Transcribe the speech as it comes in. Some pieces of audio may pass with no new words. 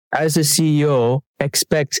as a CEO,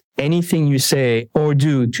 expect anything you say or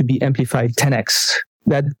do to be amplified 10x.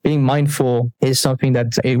 That being mindful is something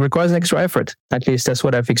that it requires an extra effort. At least that's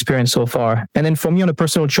what I've experienced so far. And then for me on a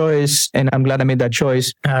personal choice, and I'm glad I made that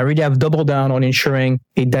choice, I really have doubled down on ensuring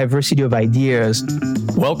a diversity of ideas.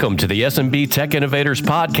 Welcome to the SMB Tech Innovators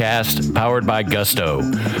Podcast, powered by Gusto.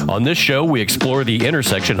 On this show, we explore the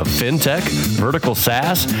intersection of fintech, vertical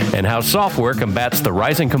SaaS, and how software combats the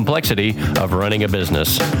rising complexity of running a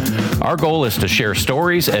business. Our goal is to share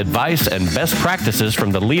stories, advice, and best practices from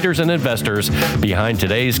the leaders and investors behind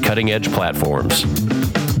today's cutting-edge platforms.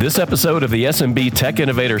 This episode of the SMB Tech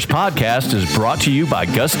Innovators Podcast is brought to you by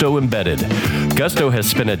Gusto Embedded. Gusto has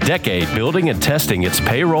spent a decade building and testing its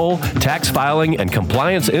payroll, tax filing, and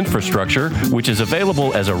compliance infrastructure, which is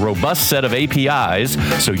available as a robust set of APIs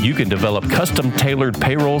so you can develop custom-tailored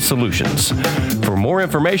payroll solutions. For more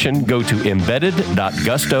information, go to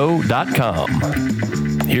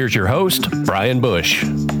embedded.gusto.com. Here's your host, Brian Bush.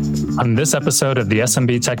 On this episode of the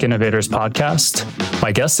SMB Tech Innovators Podcast,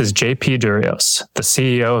 my guest is JP Durrios, the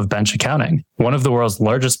CEO of Bench Accounting, one of the world's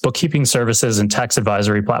largest bookkeeping services and tax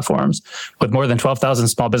advisory platforms, with more than 12,000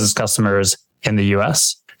 small business customers in the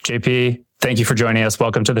US. JP, thank you for joining us.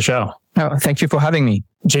 Welcome to the show. Oh, thank you for having me.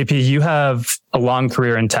 JP, you have a long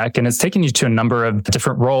career in tech, and it's taken you to a number of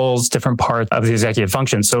different roles, different parts of the executive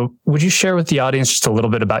function. So would you share with the audience just a little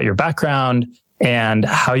bit about your background and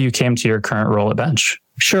how you came to your current role at Bench?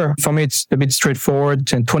 Sure. For me, it's a bit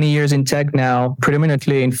straightforward. And 20 years in tech now,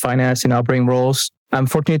 predominantly in finance and operating roles. I'm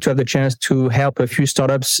fortunate to have the chance to help a few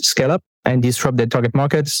startups scale up and disrupt their target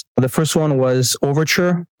markets. The first one was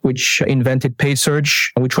Overture, which invented paid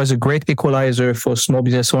search, which was a great equalizer for small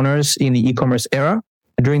business owners in the e-commerce era.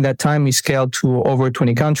 During that time, we scaled to over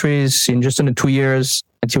 20 countries in just under 2 years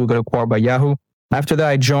until we got acquired by Yahoo. After that,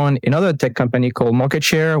 I joined another tech company called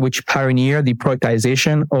MarketShare, which pioneered the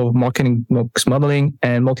productization of marketing mix modeling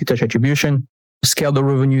and multi-touch attribution. Scaled the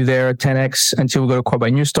revenue there 10x until we got acquired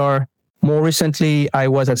by Newstar. More recently, I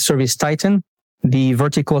was at Service Titan, the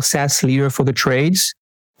vertical SaaS leader for the trades,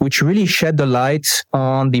 which really shed the light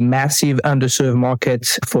on the massive underserved market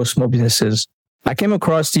for small businesses. I came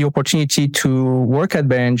across the opportunity to work at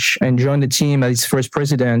Bench and join the team as its first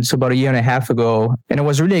president about a year and a half ago. And I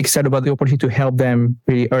was really excited about the opportunity to help them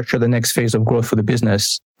really usher the next phase of growth for the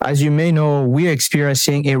business. As you may know, we're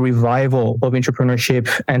experiencing a revival of entrepreneurship,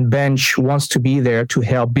 and Bench wants to be there to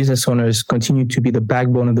help business owners continue to be the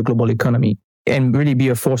backbone of the global economy and really be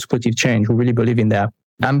a force for positive change. We really believe in that.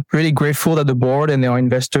 I'm really grateful that the board and our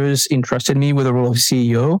investors entrusted me with the role of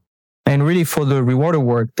CEO, and really for the rewarded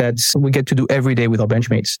work that we get to do every day with our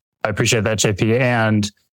benchmates. I appreciate that, JP. And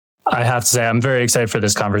I have to say, I'm very excited for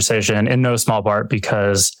this conversation in no small part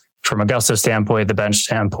because from a Gusto standpoint, the Bench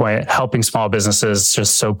standpoint, helping small businesses is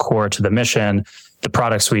just so core to the mission, the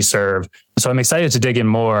products we serve. So I'm excited to dig in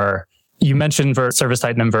more. You mentioned Service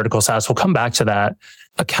Titan and vertical SaaS. We'll come back to that.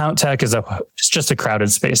 Accountech is it's just a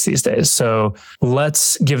crowded space these days. So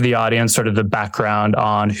let's give the audience sort of the background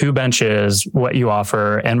on who Bench is, what you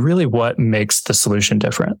offer, and really what makes the solution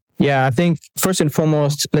different. Yeah, I think first and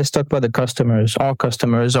foremost, let's talk about the customers, our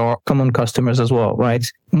common customers as well, right?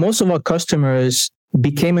 Most of our customers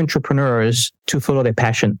became entrepreneurs to follow their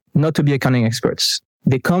passion, not to be accounting experts.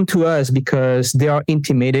 They come to us because they are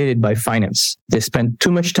intimidated by finance. They spend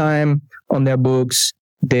too much time on their books.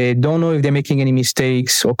 They don't know if they're making any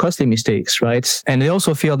mistakes or costly mistakes, right? And they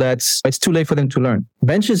also feel that it's too late for them to learn.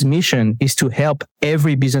 Bench's mission is to help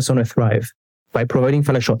every business owner thrive by providing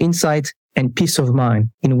financial insight and peace of mind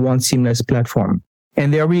in one seamless platform.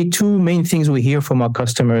 And there are really two main things we hear from our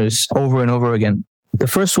customers over and over again. The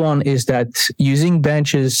first one is that using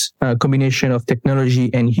Bench's combination of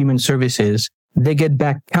technology and human services, they get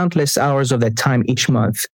back countless hours of their time each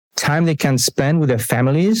month, time they can spend with their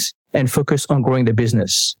families and focus on growing the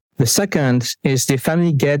business. The second is their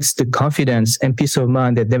family gets the confidence and peace of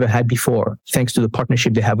mind they've never had before, thanks to the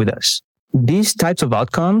partnership they have with us. These types of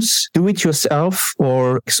outcomes, do-it-yourself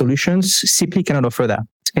or solutions simply cannot offer that.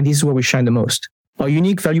 And this is where we shine the most. Our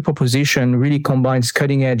unique value proposition really combines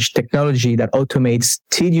cutting-edge technology that automates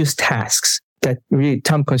tedious tasks that really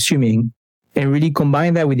time-consuming, and really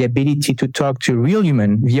combine that with the ability to talk to a real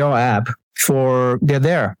human via our app they're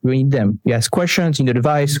there. We need them. You ask questions, you need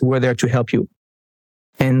advice, we're there to help you.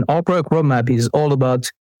 And our product roadmap is all about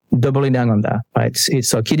doubling down on that, right?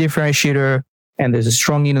 It's a key differentiator and there's a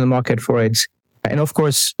strong need in the market for it. And of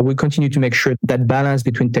course, we continue to make sure that balance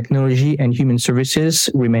between technology and human services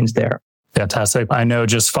remains there. Fantastic. I know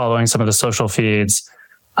just following some of the social feeds,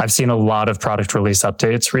 I've seen a lot of product release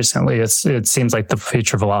updates recently. It seems like the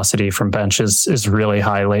feature velocity from Bench is really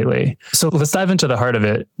high lately. So let's dive into the heart of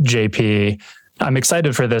it, JP. I'm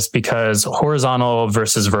excited for this because horizontal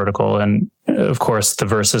versus vertical, and of course the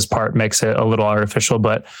versus part makes it a little artificial,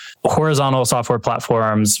 but horizontal software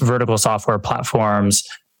platforms, vertical software platforms,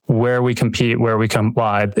 where we compete, where we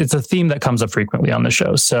collide, it's a theme that comes up frequently on the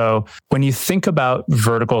show. So when you think about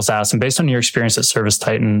vertical SaaS, and based on your experience at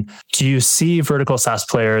ServiceTitan, do you see vertical SaaS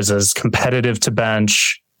players as competitive to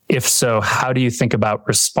bench? If so, how do you think about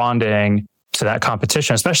responding to that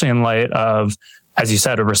competition, especially in light of, as you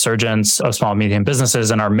said, a resurgence of small and medium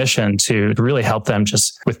businesses and our mission to really help them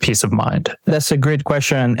just with peace of mind? That's a great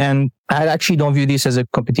question. And I actually don't view this as a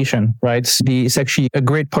competition, right? It's actually a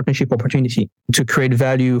great partnership opportunity to create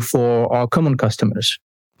value for our common customers.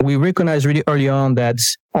 We recognize really early on that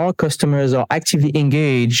our customers are actively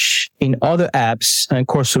engaged in other apps and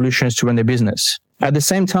core solutions to run their business. At the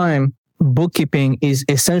same time, bookkeeping is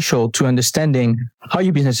essential to understanding how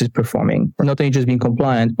your business is performing, not only just being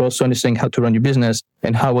compliant, but also understanding how to run your business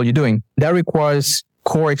and how well you're doing. That requires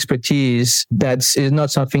core expertise that is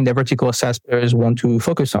not something that vertical SaaS players want to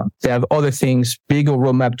focus on. They have other things, bigger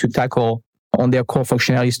roadmap to tackle on their core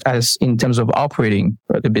functionalities as in terms of operating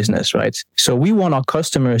the business, right? So we want our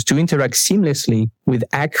customers to interact seamlessly with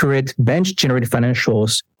accurate bench-generated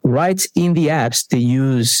financials right in the apps they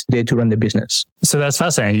use there to run the business. So that's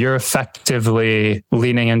fascinating. You're effectively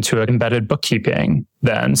leaning into embedded bookkeeping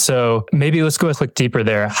then. So maybe let's go a click deeper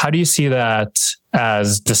there. How do you see that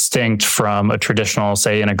as distinct from a traditional,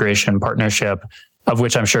 say, integration partnership, of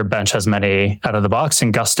which I'm sure Bench has many out of the box,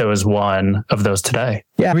 and Gusto is one of those today?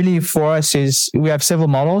 Yeah, really for us is we have several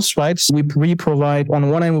models, right? We really provide,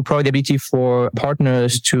 on one end, we provide the ability for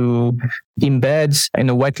partners to embed in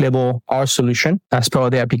a white label our solution as part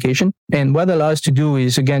of the application. And what it allows us to do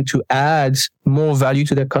is, again, to add more value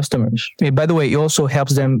to their customers. And by the way, it also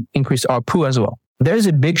helps them increase ARPU as well. There's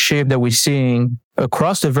a big shift that we're seeing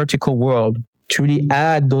across the vertical world to really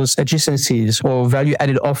add those adjacencies or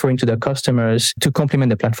value-added offering to their customers to complement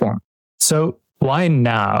the platform. So why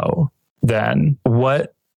now then?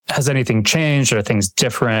 What has anything changed? Are things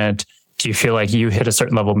different? Do you feel like you hit a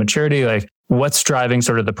certain level of maturity? Like what's driving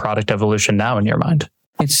sort of the product evolution now in your mind?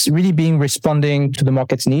 It's really responding to the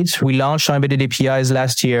market's needs. We launched our embedded APIs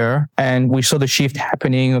last year, and we saw the shift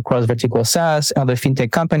happening across vertical SaaS and other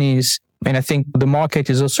fintech companies. And I think the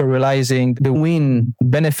market is also realizing the win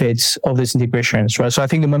benefits of these integrations, right? So I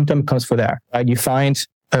think the momentum comes for that, right? You find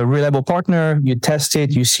a reliable partner, you test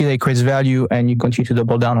it, you see that it creates value, and you continue to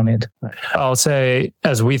double down on it. I'll say,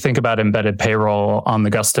 as we think about embedded payroll on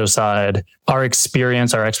the Gusto side, our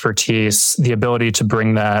experience, our expertise, the ability to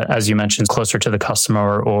bring that, as you mentioned, closer to the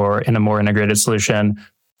customer or in a more integrated solution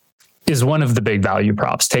is one of the big value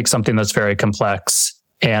props. Take something that's very complex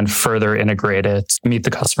and further integrate it, meet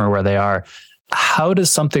the customer where they are. How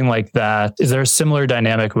does something like that, is there a similar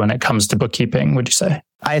dynamic when it comes to bookkeeping, would you say?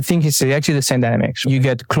 I think it's actually the same dynamics. You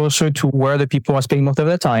get closer to where the people are spending most of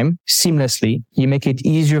their time seamlessly. You make it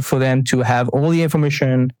easier for them to have all the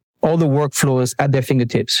information, all the workflows at their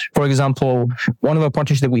fingertips. For example, one of the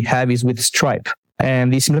partnerships that we have is with Stripe.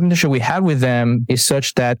 And this implementation we have with them is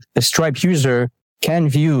such that a Stripe user can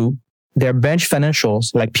view their bench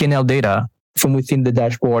financials, like P&L data, from within the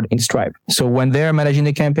dashboard in Stripe. So when they're managing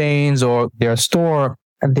the campaigns or their store,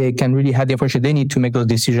 they can really have the information they need to make those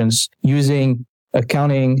decisions using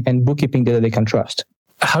accounting and bookkeeping data they can trust.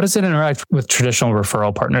 How does it interact with traditional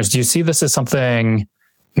referral partners? Do you see this as something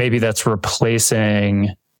maybe that's replacing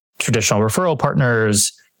traditional referral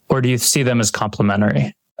partners, or do you see them as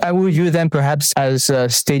complementary? I would view them perhaps as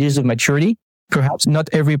stages of maturity. Perhaps not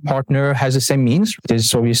every partner has the same means.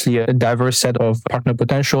 There's obviously a diverse set of partner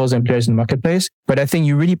potentials and players in the marketplace. But I think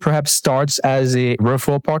you really perhaps starts as a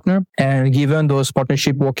referral partner. And given those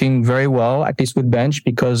partnerships working very well, at least with Bench,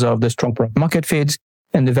 because of the strong market fit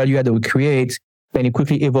and the value add that we create, then it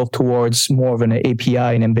quickly evolved towards more of an API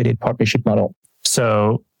and embedded partnership model.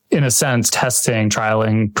 So in a sense, testing,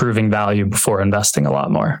 trialing, proving value before investing a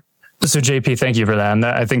lot more. So JP, thank you for that. And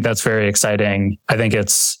I think that's very exciting. I think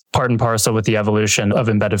it's part and parcel with the evolution of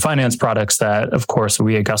embedded finance products that, of course,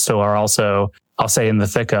 we at Gusto are also, I'll say, in the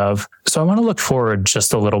thick of. So I want to look forward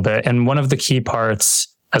just a little bit. And one of the key parts,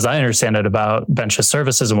 as I understand it, about Bench's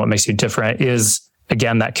services and what makes you different is,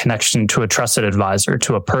 again, that connection to a trusted advisor,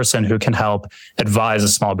 to a person who can help advise a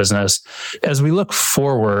small business. As we look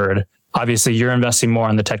forward, obviously, you're investing more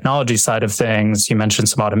on the technology side of things. You mentioned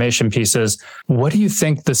some automation pieces. What do you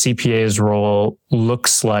think the CPA's role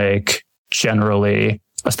looks like generally,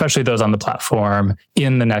 especially those on the platform,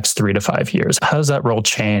 in the next 3 to 5 years? How does that role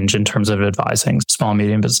change in terms of advising small and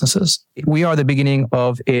medium businesses? We are at the beginning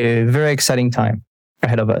of a very exciting time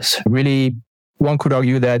ahead of us. Really, one could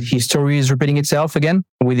argue that history is repeating itself again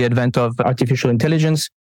with the advent of artificial intelligence,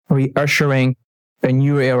 reassuring a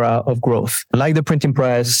new era of growth. Like the printing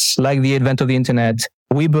press, like the advent of the internet,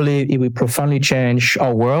 we believe it will profoundly change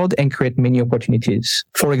our world and create many opportunities.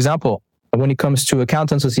 For example, when it comes to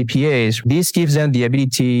accountants or CPAs, this gives them the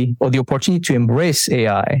ability or the opportunity to embrace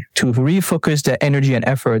AI, to refocus their energy and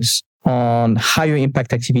efforts on higher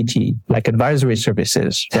impact activity like advisory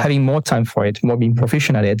services, having more time for it, more being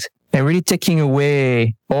proficient at it, and really taking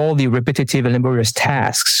away all the repetitive and laborious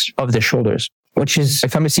tasks off their shoulders, which is,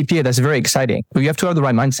 if I'm a CPA, that's very exciting. But you have to have the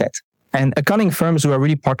right mindset. And accounting firms who are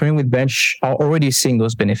really partnering with Bench are already seeing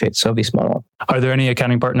those benefits of this model. Are there any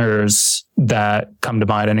accounting partners that come to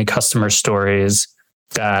mind, any customer stories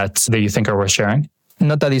that you think are worth sharing?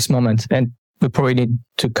 Not at this moment. And we probably need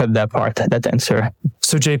to cut that answer.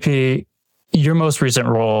 So JP, your most recent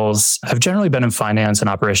roles have generally been in finance and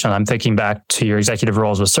operations. I'm thinking back to your executive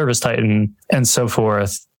roles with ServiceTitan and so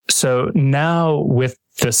forth. So now with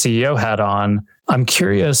the CEO hat on, I'm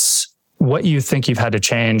curious what you think you've had to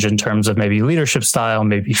change in terms of maybe leadership style,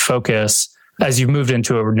 maybe focus as you've moved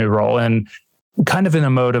into a new role, and kind of in a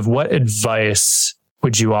mode of what advice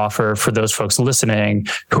would you offer for those folks listening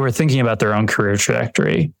who are thinking about their own career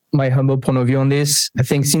trajectory? My humble point of view on this, I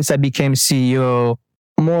think since I became CEO,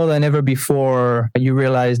 more than ever before, you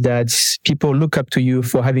realize that people look up to you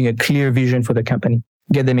for having a clear vision for the company.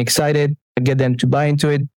 Get them excited, get them to buy into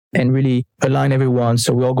it, and really align everyone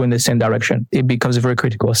so we all go in the same direction. It becomes very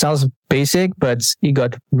critical. It sounds basic, but it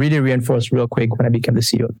got really reinforced real quick when I became the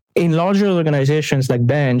CEO. In larger organizations like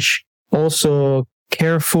Bench, also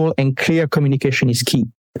careful and clear communication is key.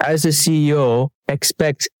 As a CEO,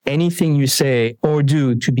 expect anything you say or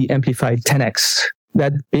do to be amplified 10x.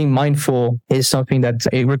 That being mindful is something that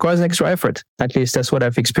it requires an extra effort. At least that's what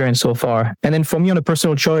I've experienced so far. And then for me on a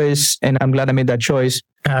personal choice, and I'm glad I made that choice,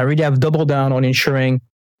 I really have doubled down on ensuring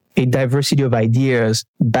a diversity of ideas,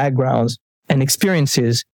 backgrounds, and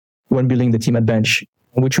experiences when building the team at Bench,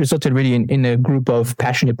 which resulted really in a group of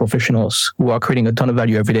passionate professionals who are creating a ton of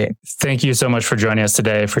value every day. Thank you so much for joining us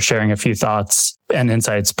today, for sharing a few thoughts and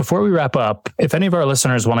insights. Before we wrap up, if any of our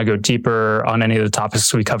listeners want to go deeper on any of the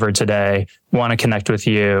topics we covered today, want to connect with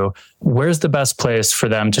you, where's the best place for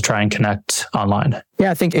them to try and connect online?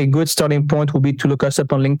 Yeah, I think a good starting point will be to look us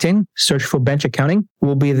up on LinkedIn, search for Bench Accounting.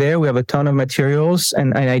 We'll be there. We have a ton of materials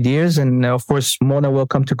and ideas. And of course, more than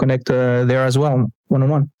welcome to connect there as well,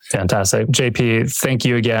 one-on-one. Fantastic. JP, thank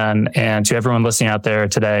you again. And to everyone listening out there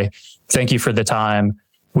today, thank you for the time.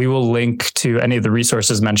 We will link to any of the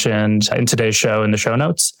resources mentioned in today's show in the show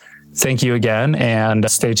notes. Thank you again, and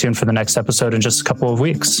stay tuned for the next episode in just a couple of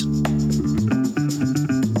weeks.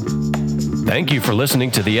 Thank you for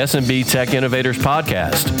listening to the SMB Tech Innovators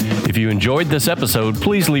Podcast. If you enjoyed this episode,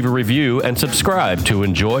 please leave a review and subscribe to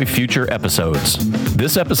enjoy future episodes.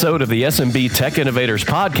 This episode of the SMB Tech Innovators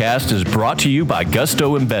Podcast is brought to you by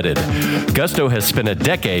Gusto Embedded. Gusto has spent a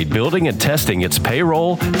decade building and testing its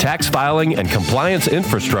payroll, tax filing, and compliance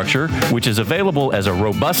infrastructure, which is available as a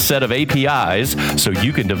robust set of APIs so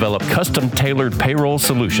you can develop custom-tailored payroll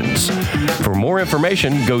solutions. For more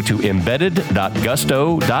information, go to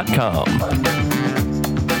embedded.gusto.com.